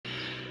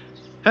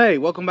Hey,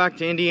 welcome back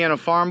to Indiana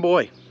Farm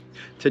Boy.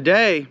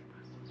 Today,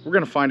 we're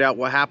gonna find out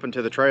what happened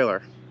to the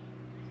trailer.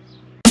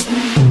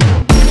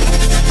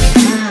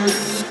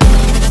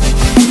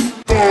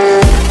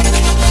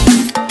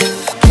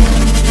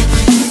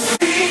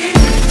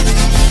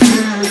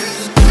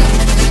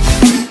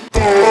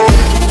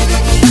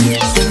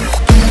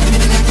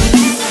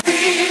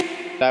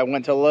 I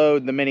went to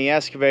load the mini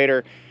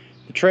excavator.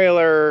 The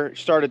trailer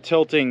started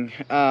tilting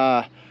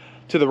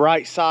to the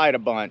right side a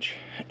bunch,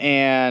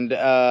 and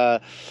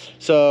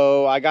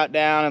so I got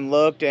down and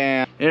looked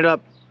and ended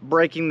up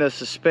breaking the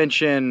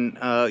suspension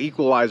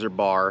equalizer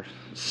bar.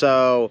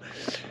 So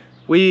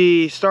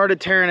we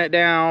started tearing it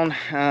down,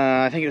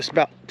 I think it was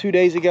about 2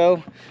 days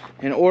ago,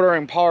 and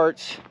ordering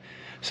parts.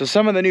 So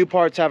some of the new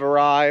parts have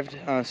arrived,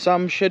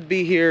 some should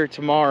be here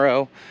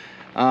tomorrow.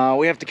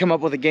 We have to come up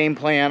with a game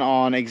plan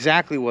on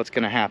exactly what's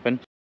going to happen.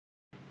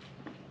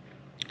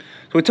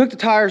 So we took the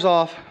tires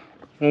off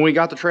when we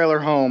got the trailer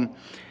home,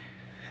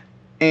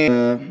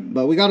 and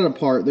but we got it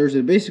apart. There's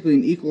basically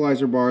an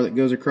equalizer bar that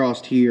goes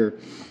across here,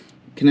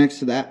 connects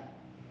to that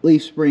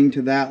leaf spring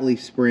to that leaf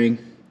spring,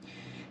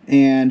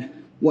 and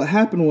what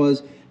happened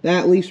was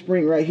that leaf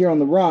spring right here on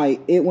the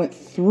right, it went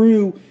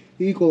through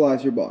the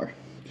equalizer bar,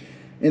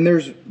 and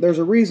there's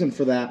a reason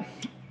for that,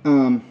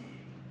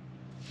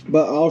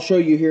 but I'll show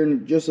you here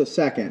in just a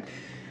second.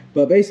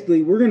 But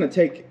basically, we're going to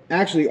take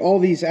actually all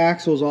these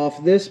axles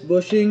off. This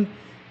bushing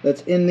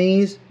that's in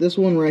these, this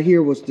one right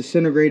here was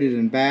disintegrated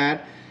and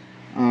bad.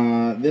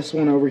 This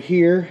one over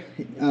here,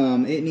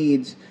 it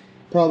needs,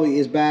 probably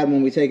is bad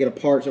when we take it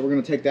apart, so we're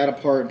going to take that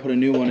apart and put a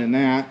new one in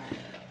that.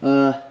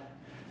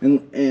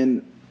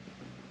 And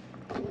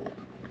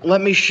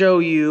let me show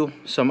you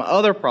some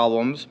other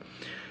problems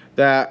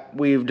that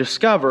we've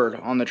discovered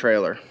on the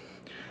trailer.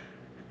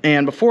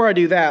 And before I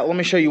do that, let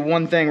me show you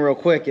one thing real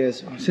quick.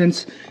 Is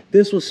since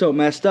this was so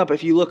messed up,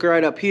 if you look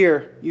right up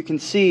here, you can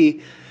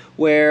see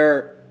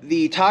where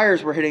the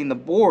tires were hitting the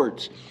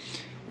boards.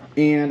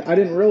 And I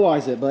didn't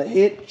realize it, but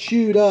it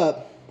chewed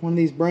up one of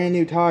these brand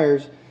new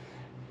tires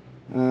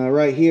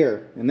right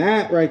here. And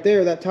that right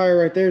there, that tire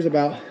right there is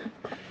about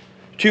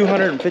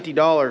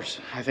 $250,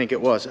 I think it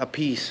was, a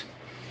piece.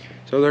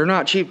 So they're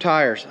not cheap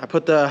tires. I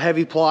put the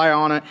heavy ply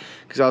on it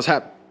because I was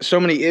having so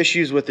many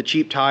issues with the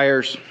cheap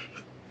tires.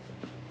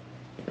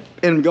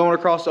 And going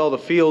across all the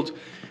fields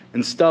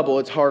and stubble,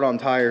 it's hard on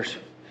tires.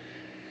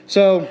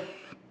 So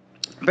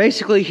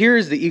basically,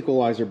 here's the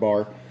equalizer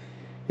bar.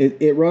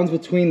 It runs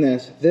between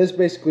this. This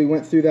basically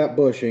went through that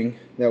bushing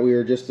that we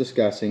were just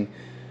discussing.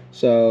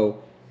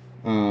 So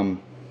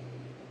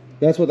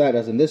that's what that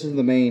does. And this is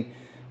the main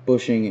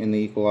bushing in the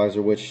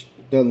equalizer, which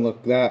doesn't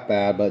look that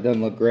bad, but it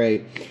doesn't look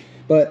great.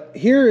 But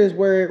here is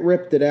where it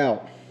ripped it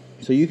out.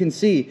 So you can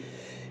see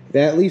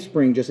that leaf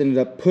spring just ended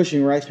up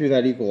pushing right through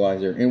that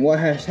equalizer. And what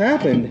has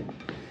happened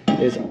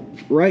is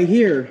right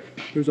here,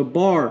 there's a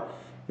bar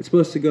that's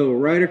supposed to go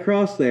right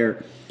across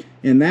there.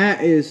 And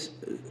that is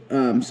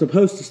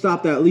supposed to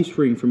stop that leaf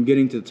spring from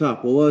getting to the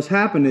top. Well, what has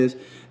happened is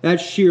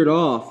that's sheared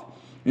off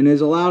and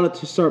has allowed it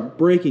to start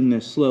breaking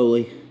this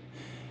slowly.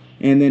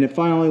 And then it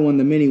finally, when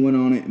the Mini went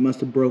on it, it must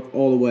have broke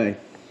all the way.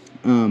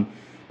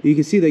 You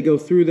can see they go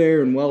through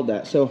there and weld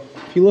that. So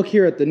if you look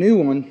here at the new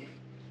one,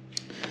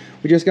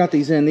 we just got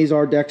these in. These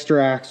are Dexter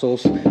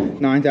axles,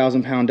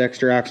 9,000 pound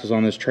Dexter axles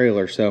on this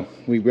trailer. So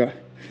we've got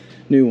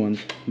new ones.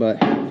 But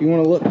if you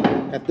want to look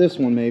at this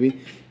one, maybe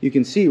you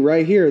can see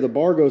right here the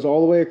bar goes all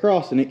the way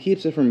across and it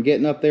keeps it from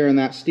getting up there in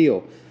that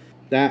steel.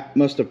 That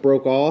must have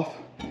broke off,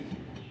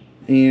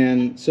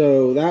 and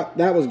so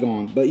that was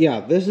gone. But yeah,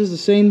 this is the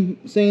same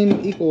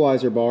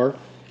equalizer bar,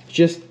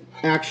 just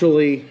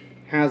actually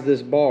has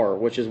this bar,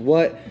 which is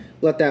what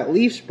let that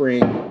leaf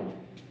spring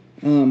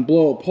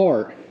blow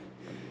apart.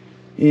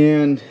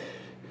 And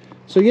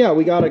so yeah,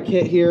 we got a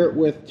kit here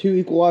with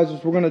 2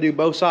 equalizers. We're going to do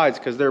both sides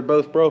because they're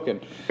both broken.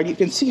 And you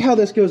can see how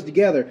this goes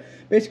together.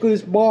 Basically,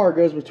 this bar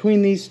goes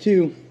between these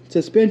 2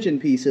 suspension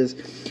pieces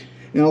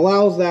and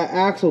allows that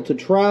axle to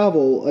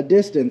travel a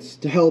distance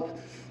to help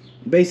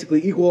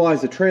basically equalize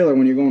the trailer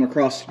when you're going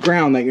across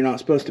ground that you're not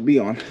supposed to be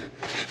on.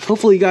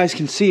 Hopefully you guys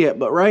can see it,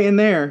 but right in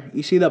there,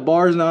 you see that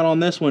bar's not on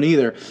this one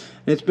either.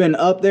 It's been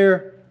up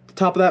there, the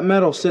top of that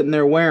metal, sitting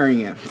there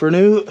wearing it for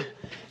who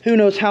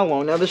knows how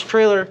long. Now this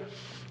trailer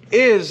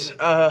was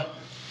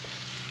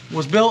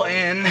built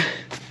in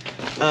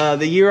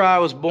the year I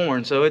was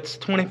born, so it's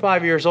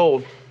 25 years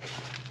old.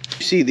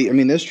 You see,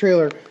 this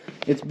trailer,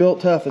 it's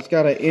built tough. It's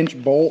got an inch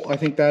bolt, I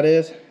think that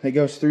is, that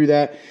goes through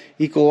that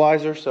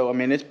equalizer. So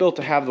it's built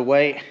to have the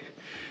weight.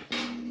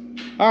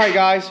 All right,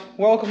 guys,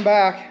 welcome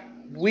back.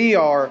 We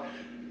are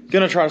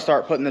gonna try to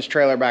start putting this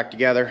trailer back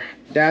together.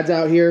 Dad's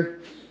out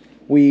here.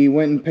 We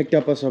went and picked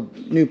up us a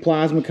new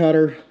plasma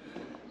cutter.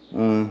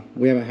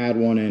 We haven't had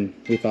one, and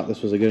we thought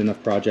this was a good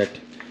enough project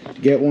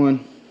to get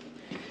one.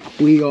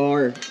 We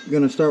are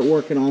gonna start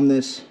working on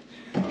this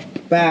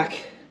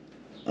back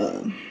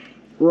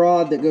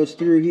rod that goes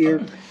through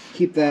here,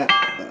 keep that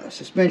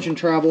suspension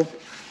travel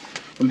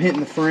from hitting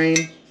the frame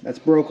that's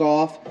broke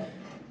off.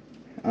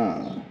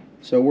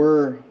 So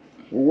we're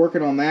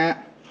working on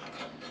that.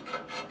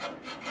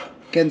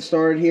 getting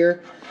started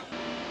here.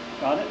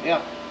 Got it?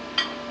 Yeah.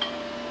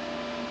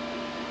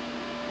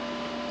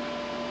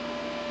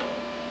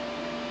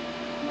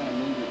 I'm gonna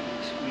move it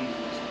and squeeze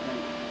this thing.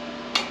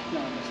 No,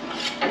 that's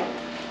not.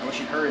 I wish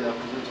you'd hurry though,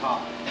 because it's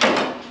hot.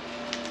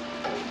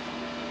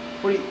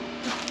 What do you...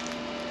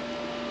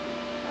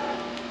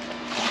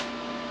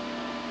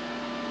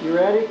 You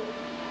ready?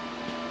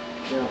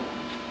 Yeah.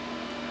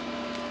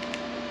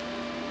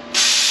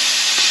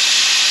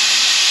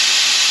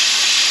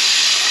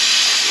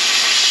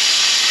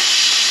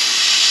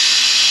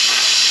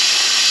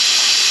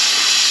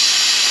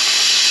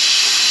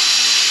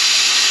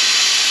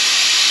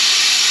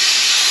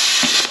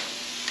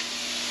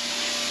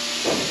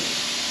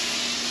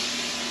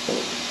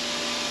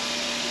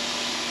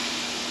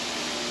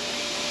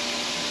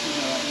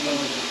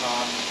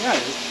 Yeah, it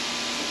is.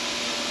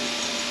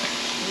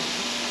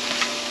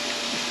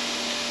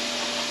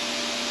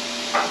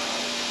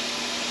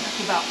 That's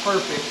about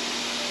perfect.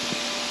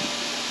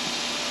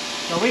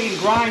 So we can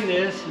grind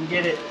this and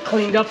get it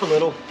cleaned up a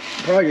little.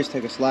 Probably just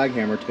take a slag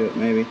hammer to it,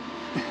 maybe.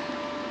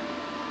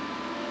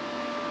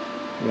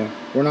 Yeah,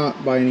 we're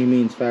not by any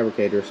means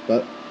fabricators,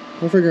 but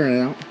we're figuring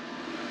it out.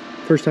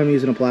 First time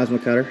using a plasma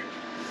cutter.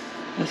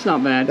 That's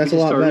not bad. That's a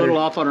lot better. A little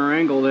off on our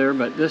angle there,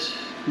 but this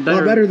better. A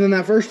lot better than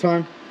that first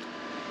time.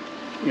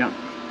 Yeah.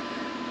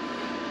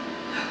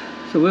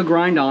 So we'll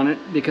grind on it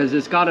because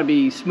it's got to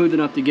be smooth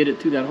enough to get it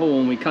through that hole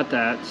when we cut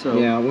that. So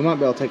yeah, we might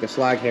be able to take a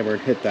slag hammer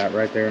and hit that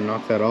right there and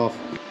knock that off.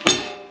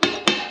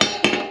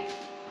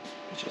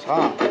 It's just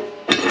hot.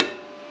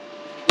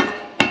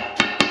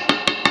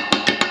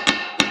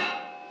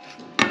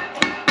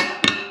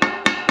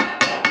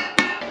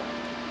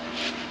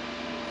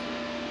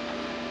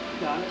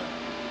 Got it?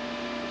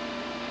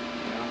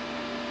 Yeah.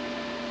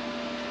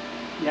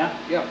 Yeah?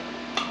 Yeah.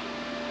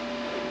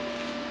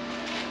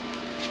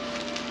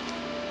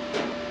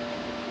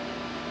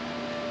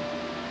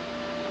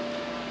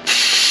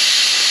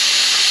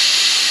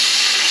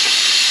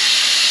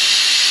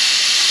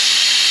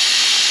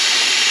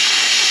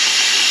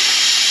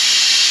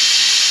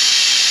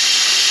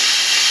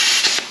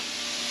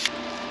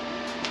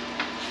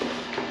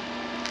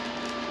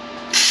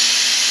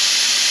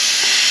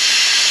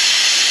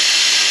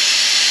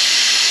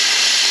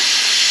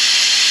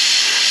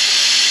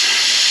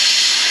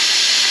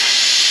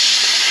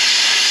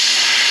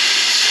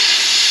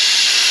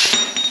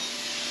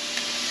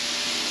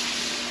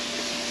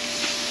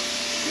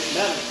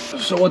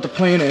 So what the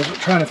plan is, we're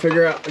trying to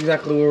figure out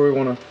exactly where we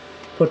want to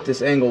put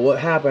this angle. What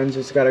happens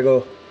is it's got to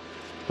go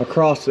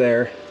across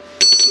there.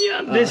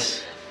 Yeah,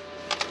 this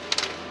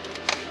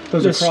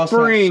goes the across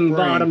spring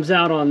bottoms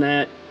out on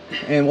that.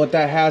 And what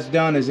that has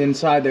done is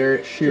inside there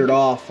it sheared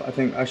off. I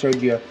think I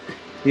showed you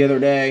the other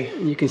day.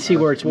 You can see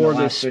where it's wore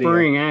the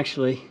spring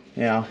actually.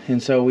 Yeah,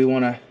 and so we're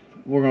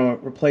gonna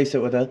replace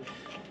it with a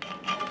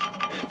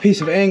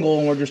piece of angle,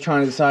 and we're just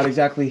trying to decide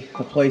exactly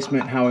the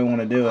placement, how we want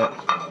to do it.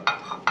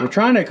 We're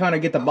trying to kind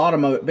of get the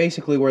bottom of it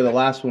basically where the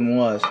last one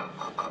was,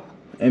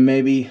 and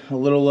maybe a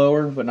little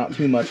lower, but not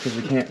too much because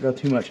we can't go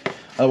too much.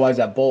 Otherwise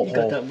that bolt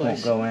hole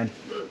won't go in.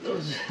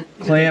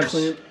 Clamps?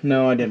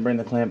 No, I didn't bring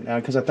the clamp down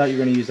because I thought you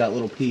were going to use that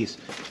little piece.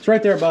 It's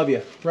right there above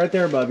you, right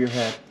there above your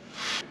head.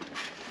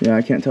 Yeah,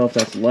 I can't tell if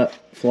that's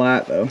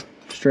flat though,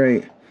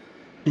 straight.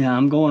 Yeah,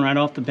 I'm going right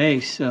off the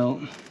base,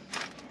 so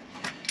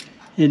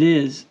it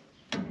is,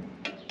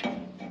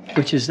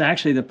 which is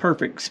actually the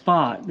perfect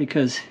spot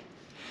because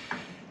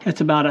it's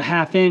about a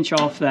 ½ inch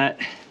off that.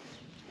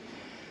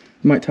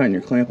 You might tighten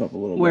your clamp up a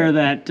little where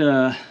bit.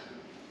 That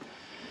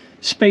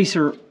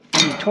spacer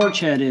on the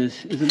torch head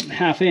is a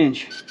 ½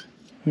 inch.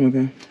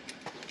 Okay.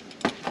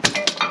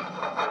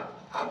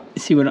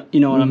 See what you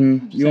know what I'm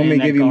saying? You want me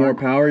to give you more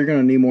power? You're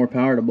gonna need more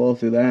power to blow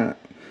through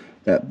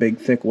that big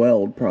thick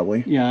weld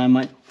probably. Yeah, I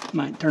might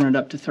turn it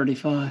up to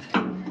 35.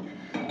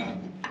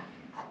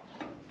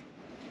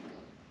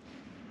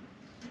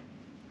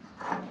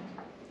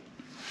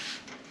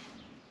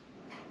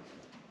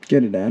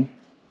 Get it, Dad.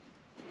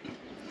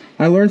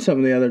 I learned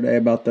something the other day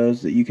about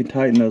those, that you can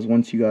tighten those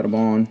once you got them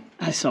on.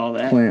 I saw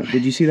that. Clamp.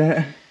 Did you see that?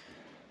 I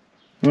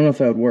don't know if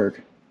that would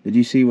work. Did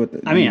you see what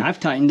the... I mean, I've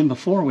tightened them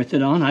before with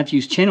it on. I've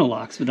used channel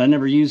locks, but I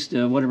never used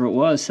whatever it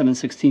was,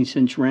 7/16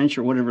 inch wrench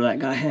or whatever that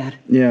guy had.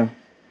 Yeah.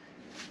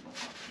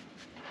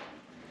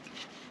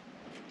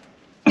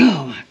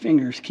 Oh, my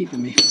finger's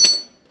keeping me.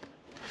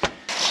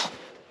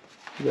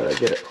 You gotta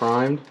get it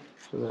primed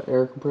so the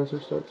air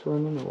compressor starts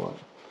running, or what?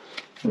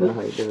 I don't know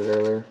how you did it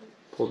earlier.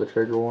 Pull the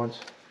trigger once.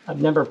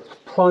 I've never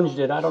plunged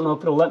it. I don't know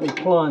if it'll let me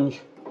plunge.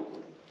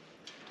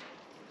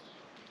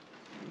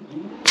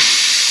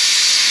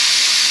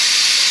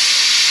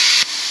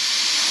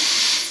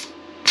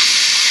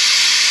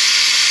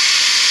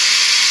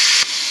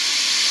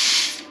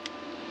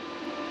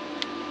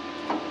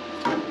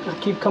 I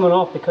keep coming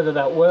off because of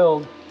that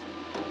weld.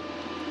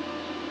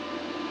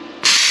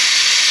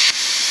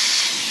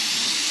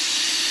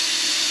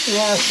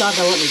 Yeah, it's not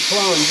gonna let me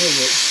plunge, is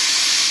it?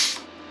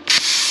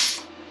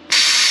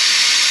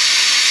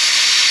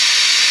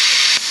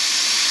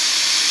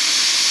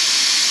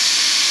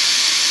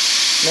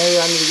 Maybe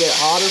I need to get it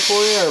hotter for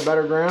you or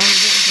better ground?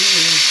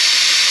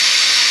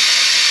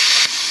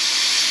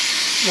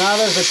 Now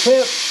there's a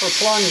tip for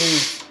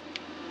plunging.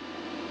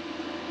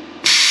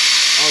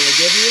 Oh, they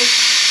give you?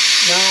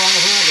 No, I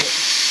don't have it.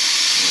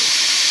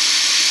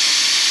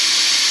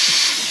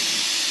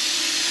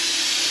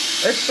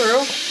 It's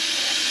through.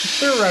 It's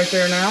through right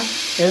there now.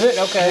 Is it?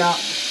 Okay. Yeah.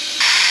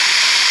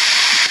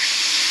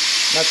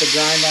 Have to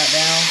grind that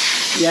down.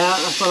 Yeah,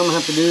 that's what I'm gonna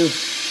have to do.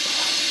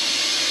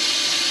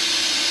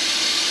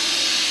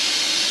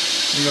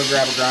 I'm gonna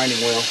grab a grinding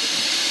wheel.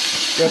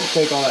 You have to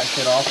take all that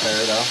shit off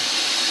there, though.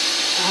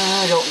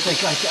 I don't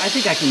think I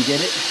think I can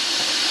get it.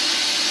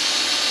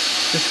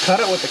 Just cut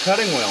it with the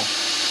cutting wheel.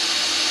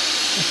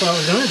 That's what I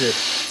was gonna do.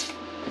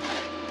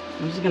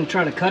 I'm just gonna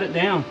try to cut it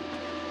down.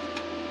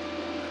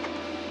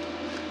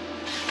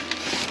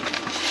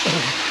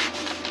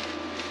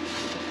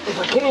 If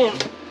I can.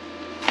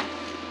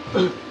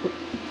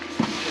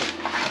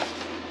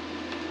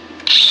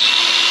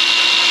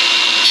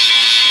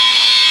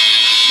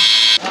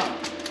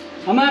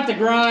 I'm gonna have to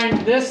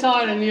grind this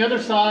side and the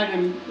other side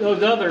and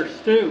those others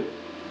too.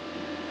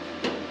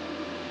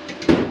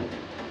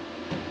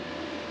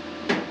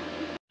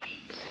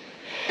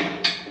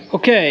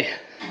 Okay,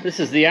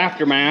 this is the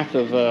aftermath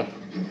of the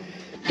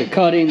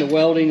cutting, the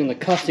welding, and the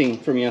cussing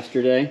from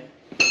yesterday.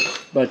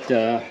 But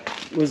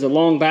it was a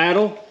long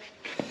battle.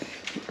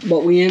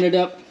 But we ended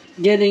up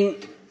getting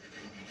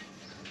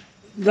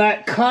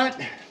that cut,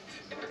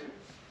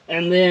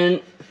 and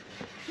then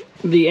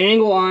the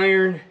angle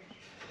iron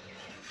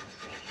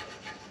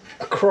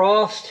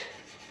across,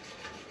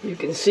 you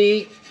can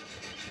see,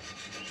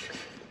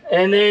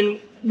 and then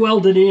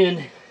welded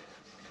in.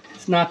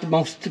 It's not the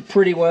most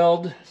pretty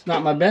weld. It's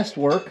not my best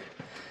work,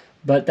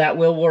 but that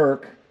will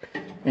work,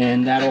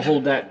 and that'll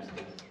hold that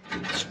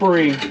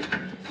spring.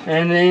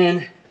 And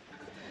then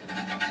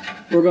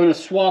we're going to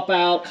swap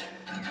out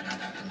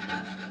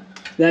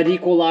that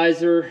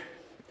equalizer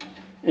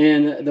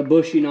and the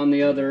bushing on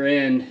the other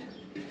end.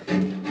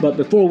 But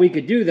before we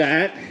could do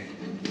that,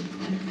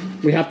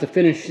 we have to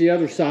finish the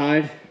other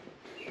side,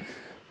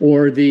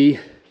 or the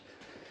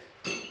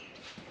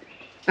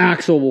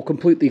axle will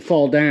completely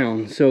fall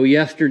down. So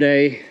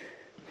yesterday,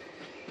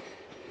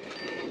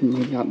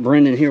 we got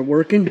Brendan here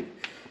working.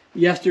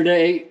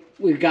 Yesterday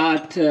we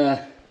got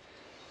a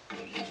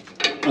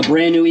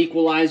brand new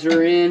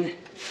equalizer in,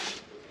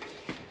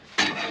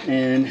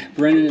 and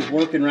Brendan is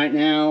working right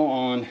now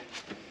on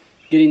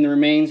getting the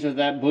remains of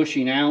that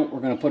bushing out.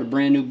 We're going to put a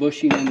brand new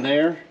bushing in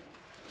there,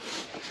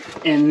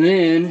 and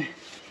then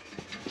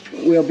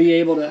we'll be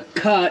able to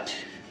cut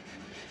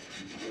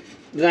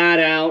that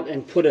out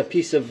and put a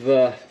piece of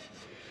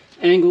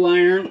angle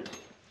iron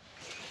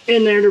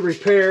in there to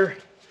repair,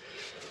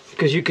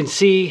 because you can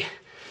see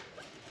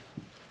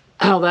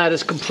how that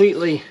is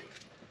completely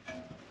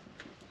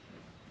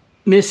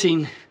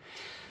missing.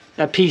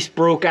 That piece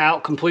broke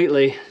out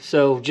completely,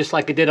 so just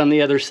like it did on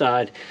the other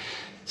side.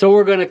 So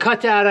we're going to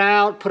cut that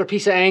out, put a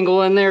piece of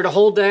angle in there to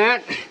hold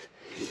that.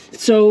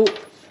 So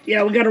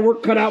yeah, we got our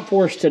work cut out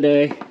for us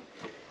today.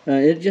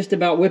 It just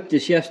about whipped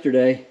us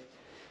yesterday,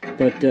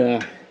 but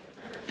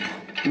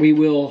we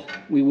will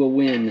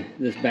win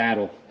this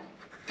battle.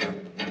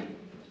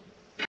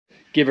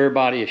 Give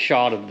everybody a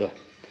shot of the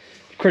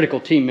critical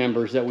team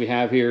members that we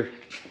have here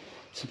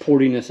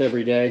supporting us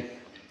every day.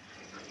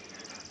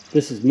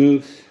 This is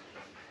Moose,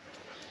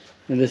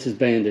 and this is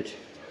Bandit.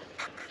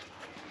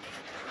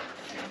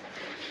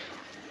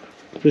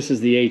 This is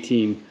the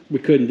A-team. We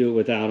couldn't do it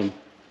without them.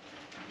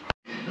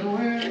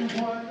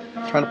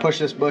 Trying to push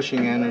this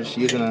bushing in, I'm just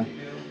using a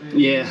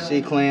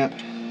C-clamp.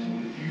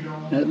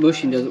 That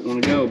bushing doesn't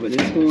want to go, but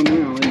it's going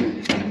now, isn't it?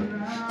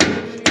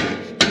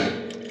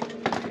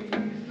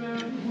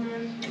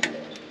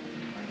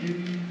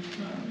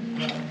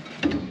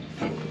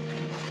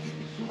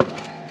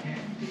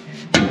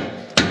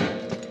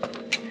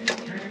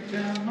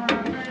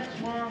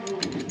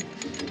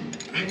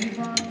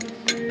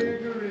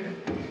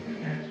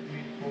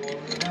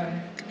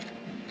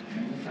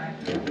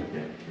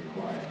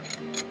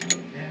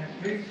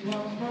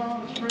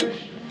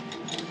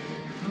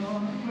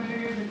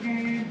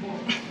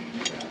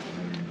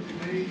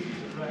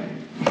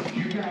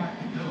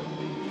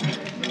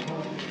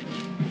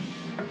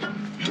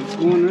 It's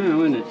going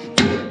now, isn't it?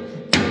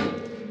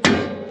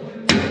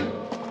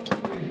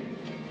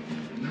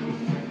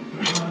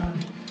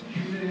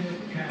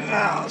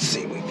 Now, let's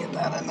see if we can get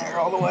that in there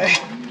all the way.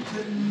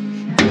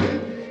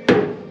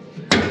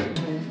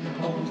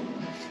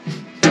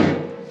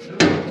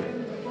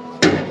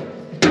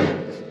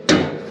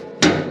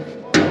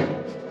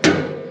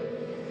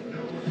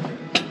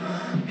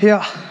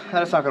 Yeah,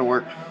 that's not gonna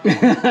work.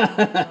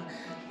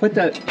 Put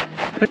that.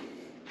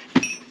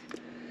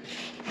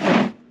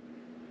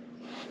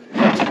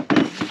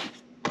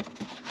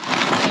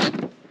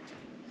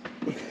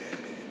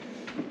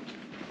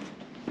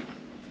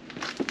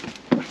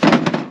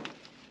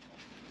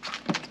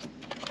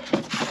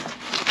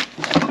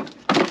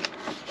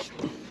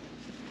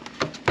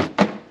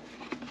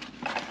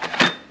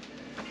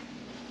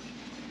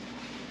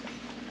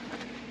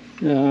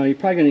 You're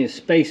probably gonna need a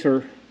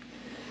spacer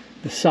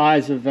the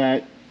size of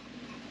that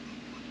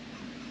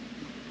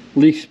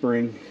leaf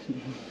spring.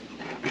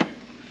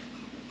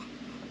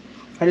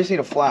 I just need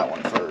a flat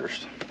one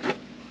first.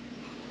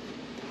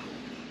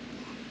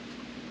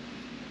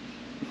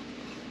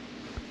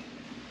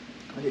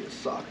 I need a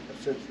socket that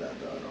fits that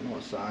though. I don't know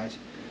what size.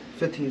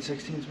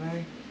 15/16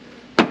 maybe?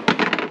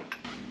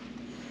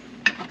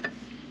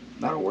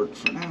 That'll work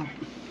for now.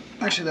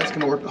 Actually, that's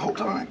gonna work the whole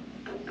time.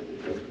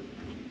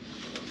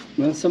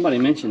 Well, somebody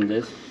mentioned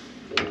this.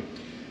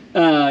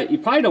 You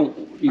probably don't...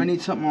 I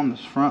need something on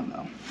this front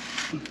though.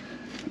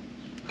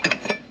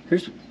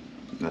 That's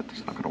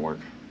not gonna work.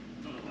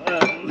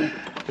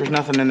 There's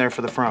nothing in there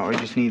for the front. We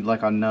just need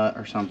like a nut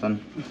or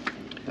something.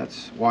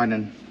 That's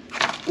widening.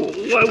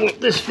 Why won't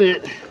this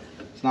fit?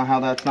 It's not how.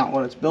 That's not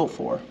what it's built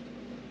for.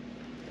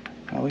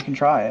 Well, we can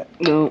try it.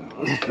 No.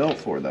 What it's built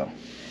for though.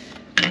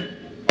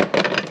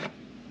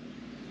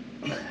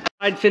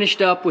 I'd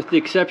finished up with the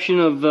exception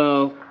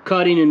of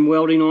cutting and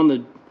welding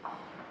on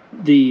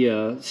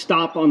the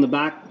stop on the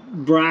back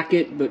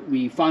bracket, but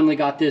we finally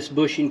got this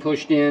bushing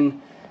pushed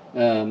in.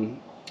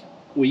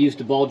 We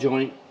used a ball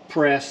joint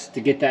press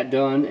to get that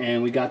done,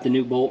 and we got the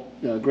new bolt,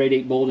 grade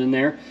 8 bolt in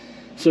there.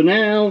 So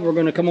now we're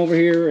going to come over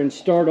here and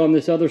start on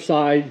this other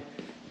side.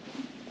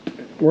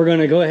 We're going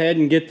to go ahead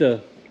and get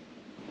the,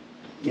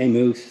 hey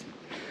Moose,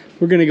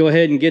 we're going to go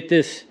ahead and get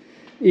this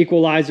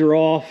equalizer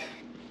off,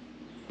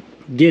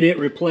 get it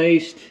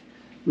replaced,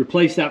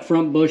 replace that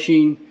front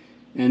bushing,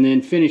 and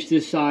then finish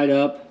this side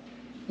up,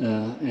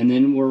 and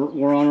then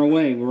we're on our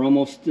way. We're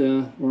almost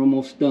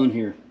done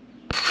here.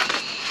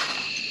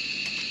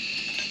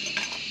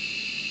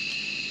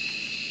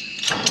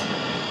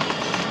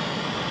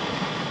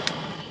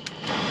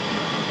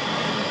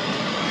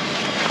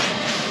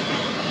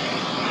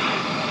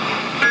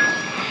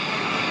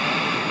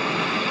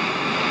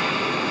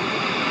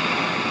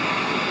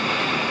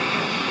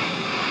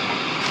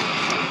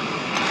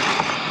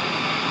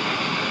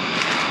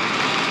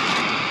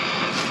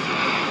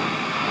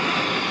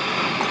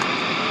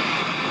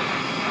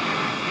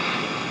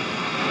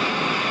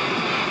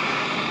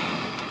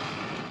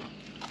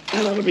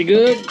 That'll be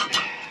good.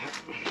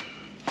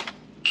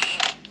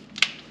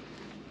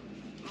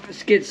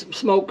 Let's get some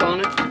smoke on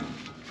it.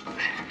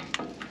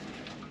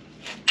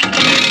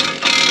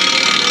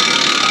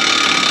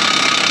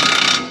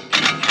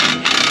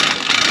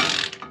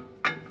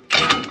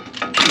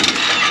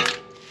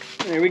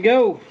 There we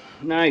go.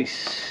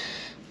 Nice.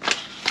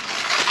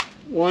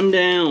 One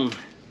down.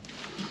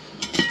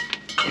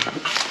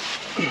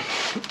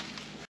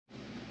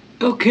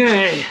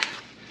 Okay.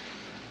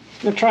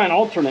 I'm gonna try an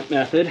alternate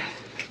method.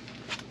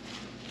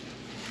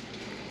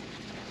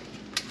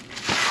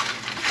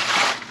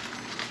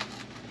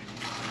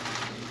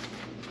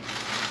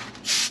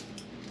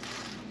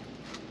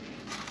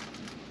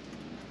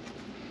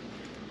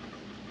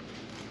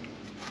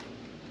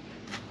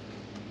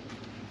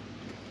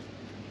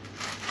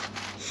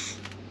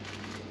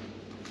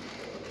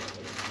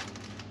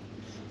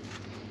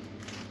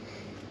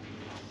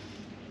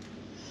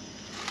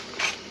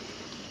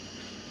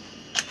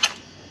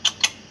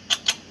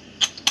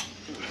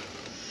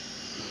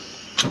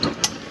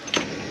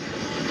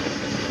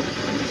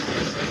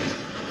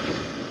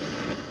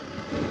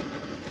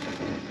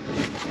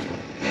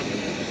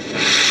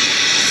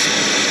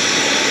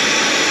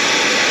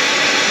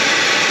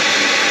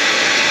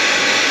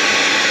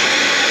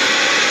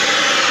 That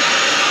bushing's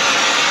on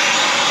fire,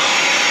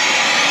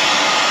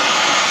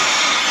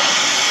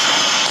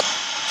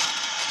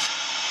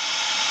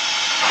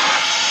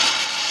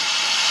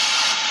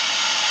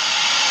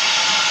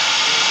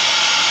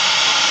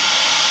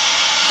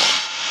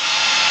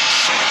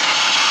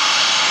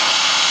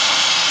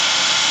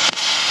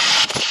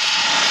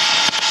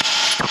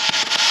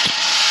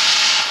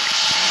 yep.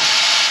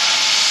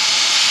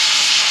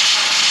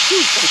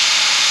 Looks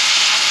like I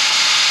gotta take a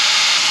little more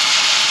off there,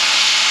 but...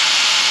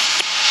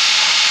 Can't you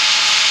let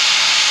her?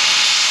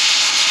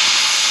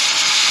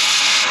 Might be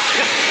able to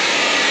chisel it, I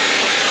don't know.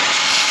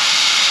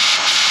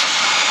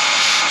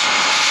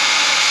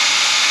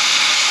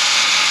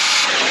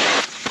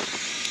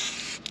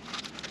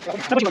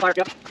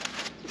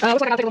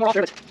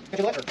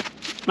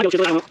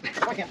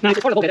 Why can't? No, it's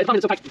part of the bulkhead.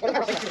 It's so tight.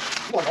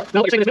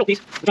 No, you're saving this middle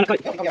piece. I'm trying to cut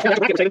it. Yeah, Yeah, that's the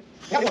bracket we're saving.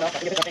 Yeah, I can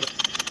get this.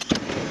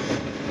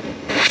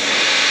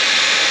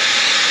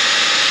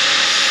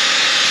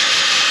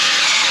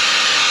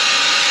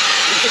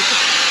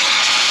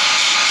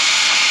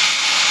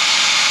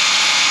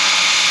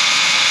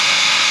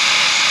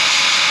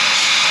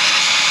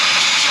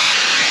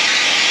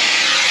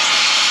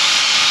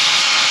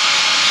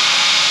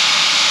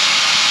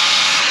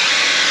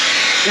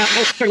 Yeah,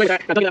 no, straight away with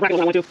that. I'll tell you that bracket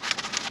when I want to.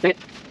 Dang it.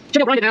 Should be able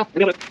to grind it now and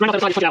be able to grind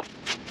off the other side and punch it out.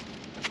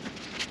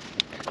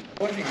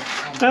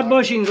 That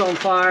bushing's on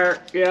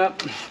fire,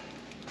 yep.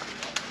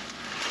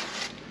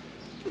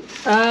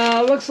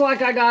 Looks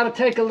like I gotta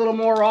take a little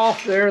more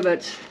off there.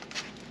 That's...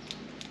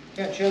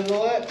 Can't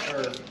chisel it,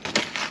 or?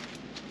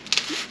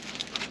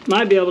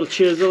 Might be able to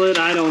chisel it,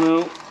 I don't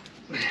know.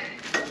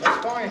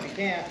 That's fine if you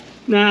can't.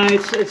 Nah,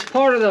 it's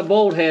part of the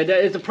bolt head.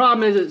 The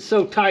problem is it's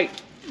so tight.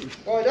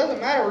 Well, it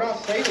doesn't matter. We're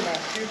not saving that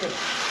stupid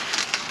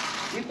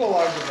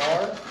equalizer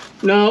bar.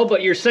 No,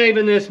 but you're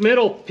saving this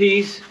middle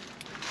piece.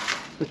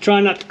 Let's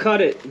try not to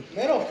cut it.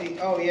 Middle piece?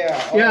 Oh,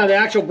 yeah. Oh. Yeah, the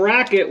actual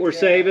bracket we're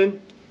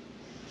saving.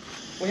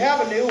 We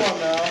have a new one,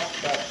 though,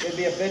 but it'd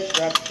be a bitch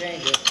to have to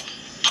change it.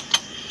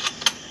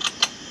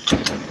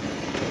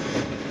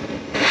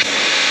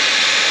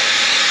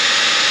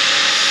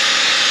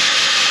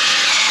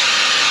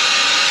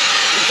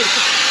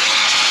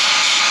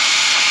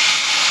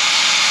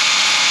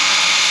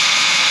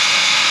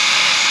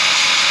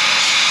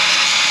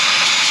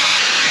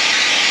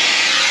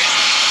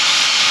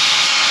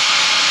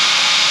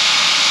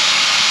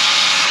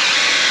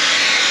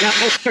 Yeah,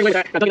 oh, sorry, wait a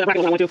minute. I dug that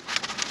bracket when I went to.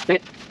 Dang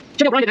it. Should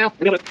be able to grind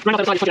it now and be able to grind off the other side and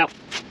punch it out.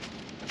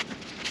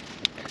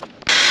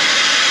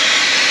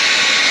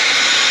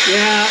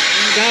 Yeah,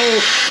 got a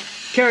little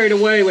carried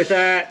away with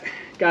that.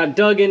 Got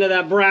dug into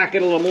that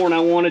bracket a little more than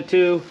I wanted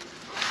to.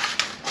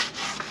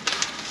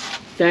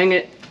 Dang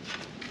it.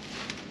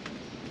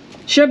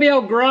 Should be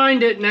able to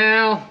grind it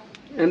now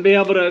and be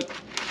able to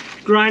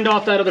grind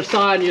off that other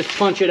side and just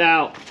punch it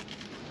out.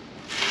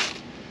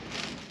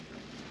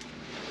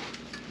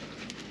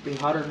 Be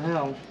hotter than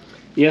hell.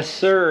 Yes,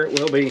 sir, it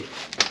will be.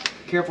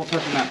 Careful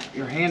touching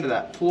your hand to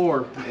that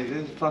floor. It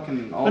is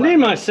fucking all I need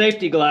my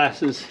safety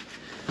glasses.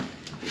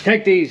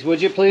 Take these,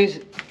 would you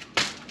please?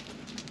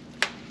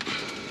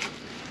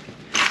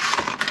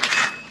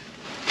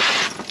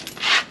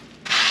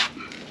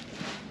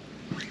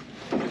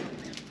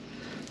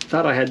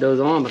 Thought I had those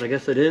on, but I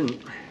guess I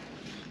didn't.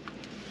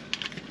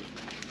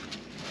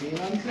 Being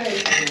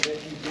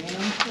unsafe. Being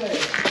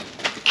unsafe.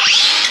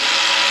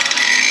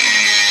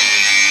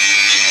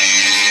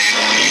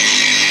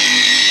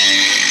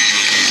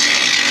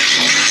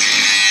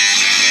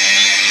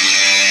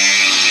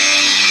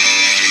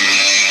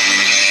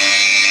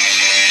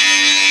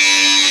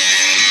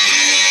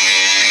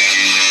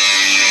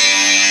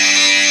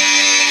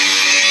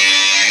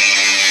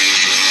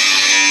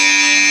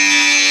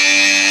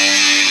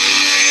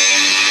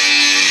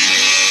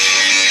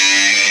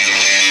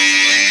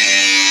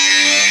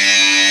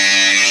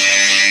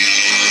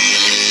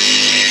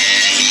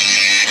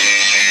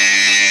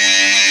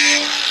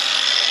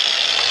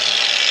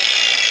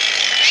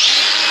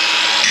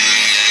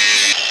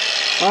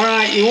 All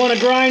right, you want to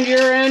grind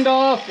your end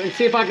off and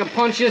see if I can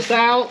punch this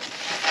out?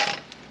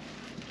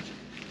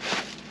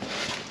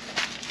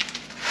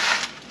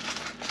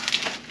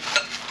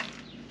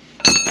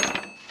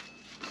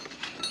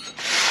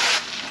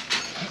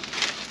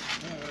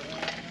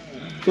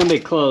 It's gonna be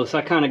close.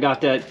 I kind of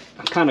got that,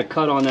 I kind of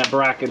cut on that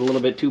bracket a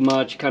little bit too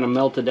much, kind of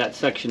melted that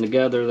section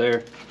together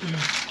there.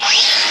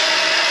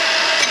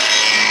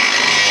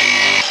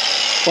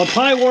 What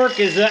probably work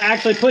is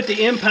actually put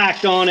the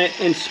impact on it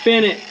and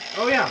spin it.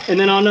 Oh yeah. And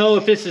then I'll know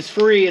if this is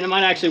free and it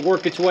might actually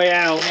work its way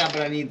out. Yeah,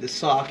 but I need the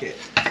socket.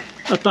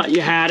 I thought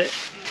you had it.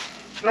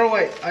 Oh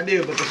wait, I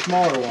do, but the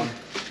smaller one.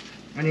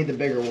 I need the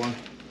bigger one.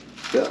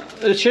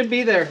 It should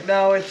be there.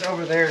 No, it's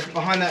over there,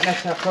 behind that,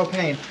 next to that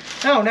propane.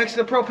 No, next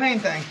to the propane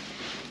thing.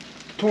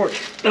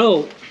 Torch.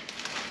 Oh.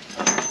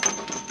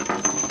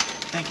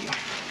 Thank you.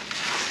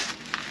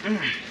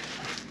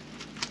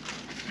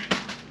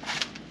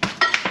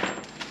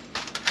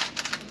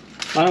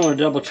 I don't want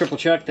to double triple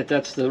check that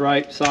that's the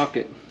right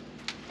socket.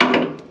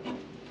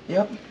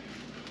 Yep.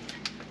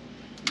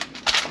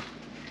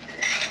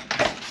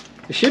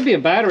 There should be a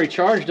battery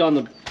charged on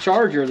the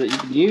charger that you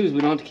can use.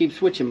 We don't have to keep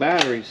switching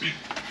batteries.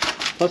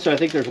 Plus, I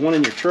think there's one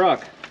in your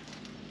truck.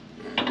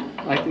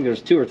 I think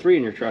there's 2 or 3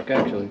 in your truck,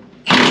 actually.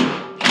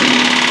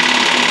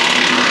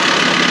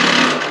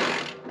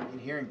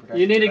 Hearing protection.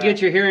 You need to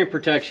get your hearing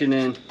protection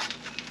in.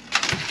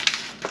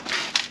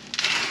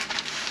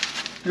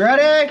 You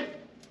ready?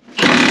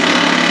 Shit.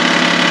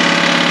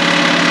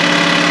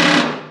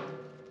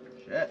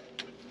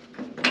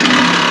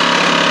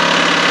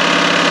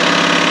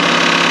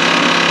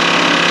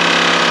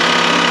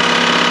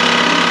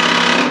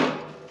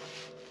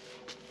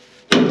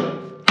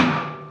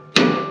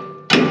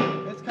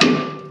 It's coming.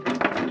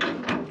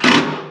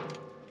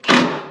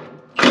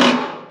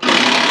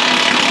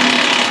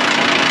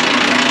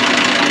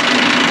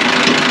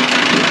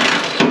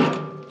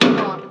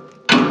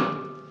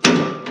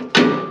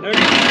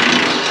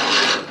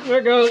 There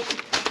it goes.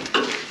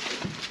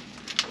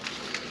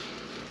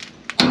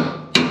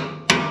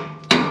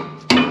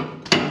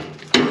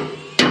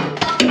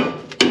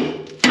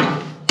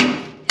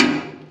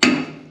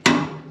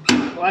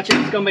 Watch it,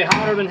 it's gonna be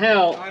hotter than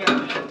hell. I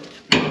know.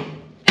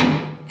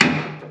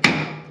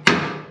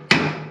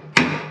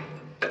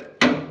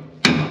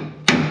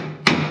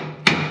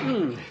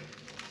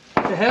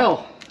 What the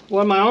hell?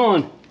 What am I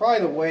on? Probably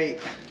the weight.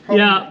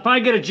 Yeah,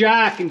 probably get a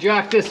jack and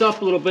jack this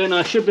up a little bit and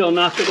I should be able to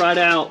knock it right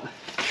out.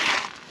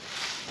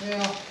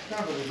 Yeah,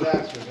 kind of a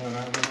disaster going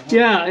on.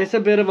 Yeah, it's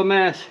a bit of a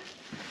mess.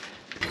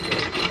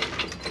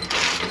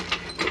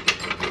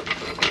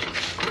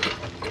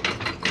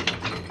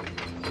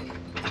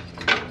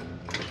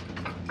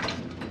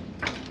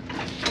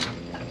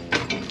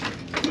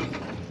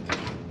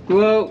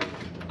 Well,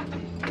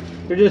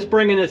 we're just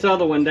bringing this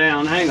other one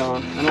down. Hang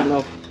on. I don't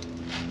know.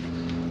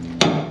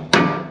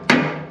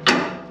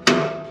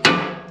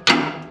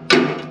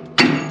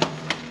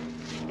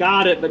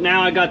 Got it, but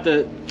now I got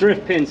the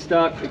drift pin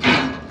stuck.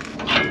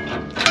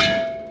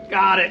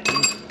 Got it.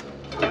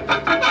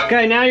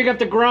 Okay, now you got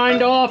to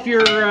grind off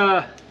your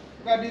Gotta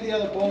do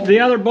the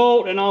other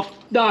bolt, and I'll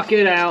knock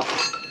it out.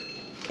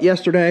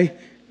 Yesterday,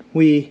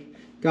 we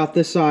got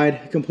this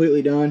side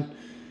completely done.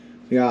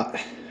 We got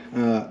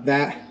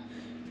that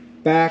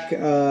back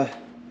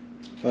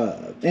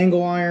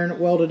angle iron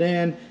welded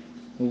in.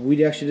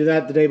 We actually did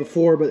that the day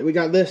before, but we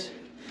got this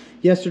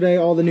yesterday.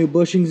 All the new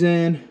bushings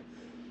in,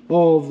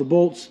 all of the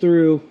bolts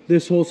through.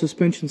 This whole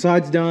suspension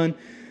side's done.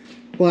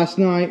 Last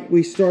night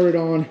we started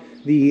on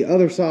the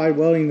other side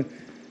welding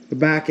the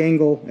back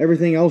angle.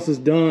 Everything else is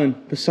done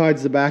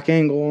besides the back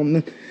angle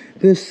on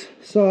this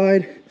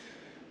side.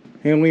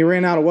 And we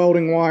ran out of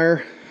welding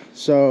wire,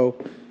 so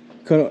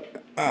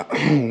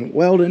couldn't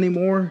weld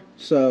anymore.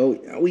 So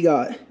we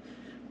got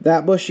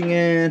that bushing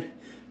in,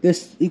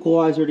 this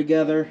equalizer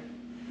together,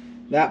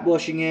 that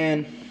bushing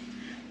in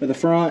for the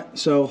front.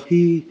 So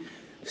he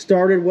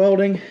started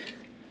welding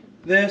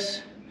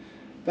this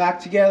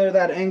back together,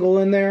 that angle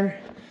in there.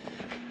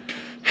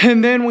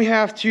 And then we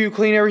have to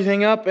clean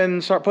everything up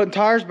and start putting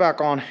tires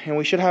back on, and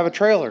we should have a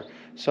trailer.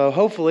 So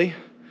hopefully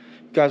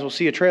you guys will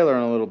see a trailer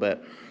in a little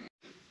bit.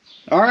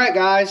 All right,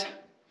 guys,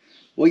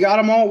 we got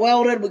them all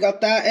welded. We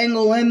got that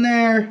angle in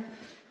there.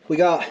 We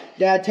got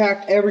Dad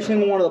tacked every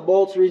single one of the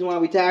bolts. The reason why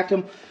we tacked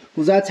them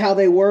was that's how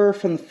they were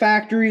from the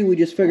factory. We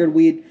just figured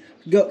we'd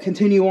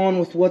continue on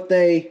with what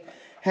they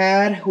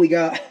had. We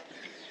got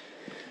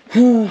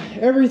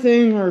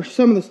everything or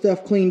some of the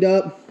stuff cleaned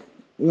up,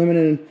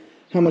 limited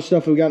how much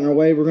stuff we got in our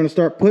way. We're going to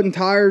start putting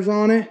tires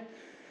on it,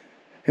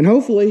 and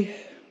hopefully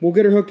we'll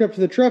get her hooked up to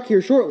the truck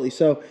here shortly.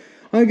 So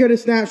I'll get a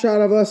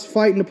snapshot of us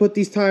fighting to put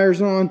these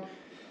tires on.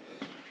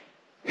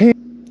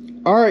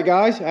 All right,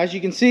 guys, as you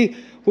can see,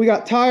 we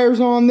got tires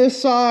on this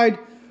side.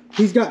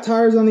 He's got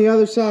tires on the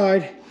other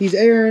side. He's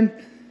airing.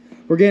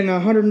 We're getting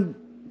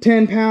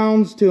 110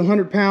 pounds to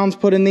 100 pounds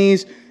put in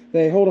these.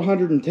 They hold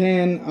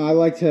 110. I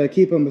like to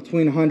keep them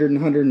between 100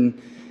 and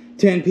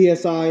 110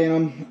 psi in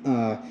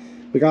them.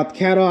 We got the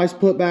cat eyes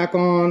put back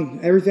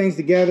on. Everything's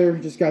together.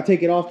 Just got to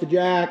take it off the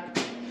jack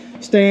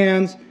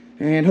stands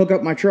and hook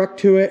up my truck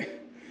to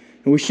it.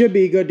 And we should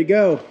be good to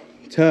go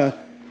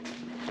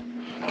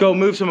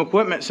move some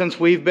equipment, since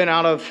we've been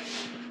out of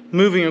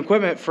moving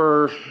equipment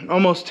for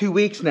almost 2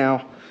 weeks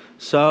now.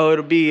 So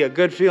it'll be a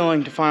good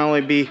feeling to finally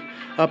be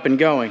up and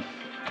going.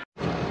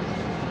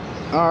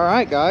 All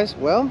right, guys,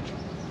 well,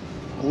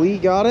 we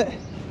got it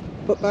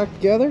put back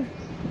together,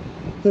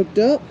 hooked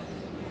up,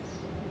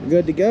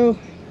 good to go.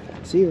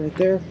 See right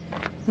there,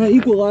 that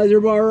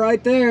equalizer bar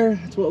right there.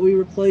 That's what we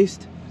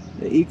replaced.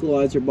 The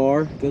equalizer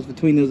bar goes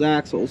between those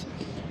axles,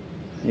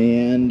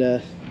 and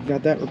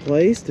got that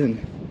replaced,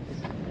 and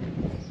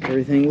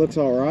everything looks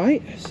all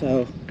right.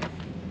 So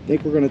I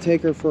think we're going to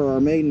take her for our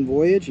maiden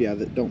voyage. Yeah,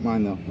 don't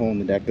mind the hole in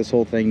the deck. This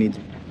whole thing needs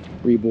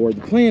reboard.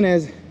 The plan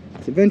is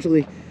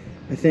eventually,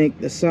 I think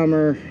this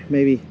summer,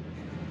 maybe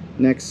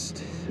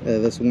next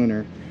this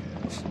winter,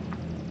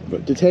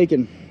 but to take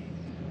and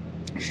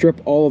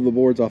strip all of the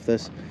boards off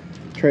this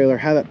trailer,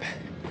 have it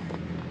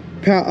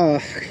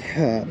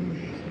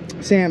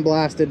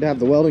sandblasted, have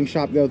the welding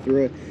shop go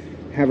through it,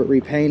 have it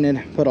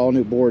repainted, put all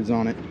new boards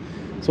on it.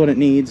 That's what it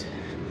needs.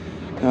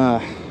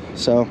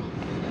 So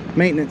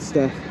maintenance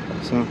stuff.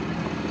 So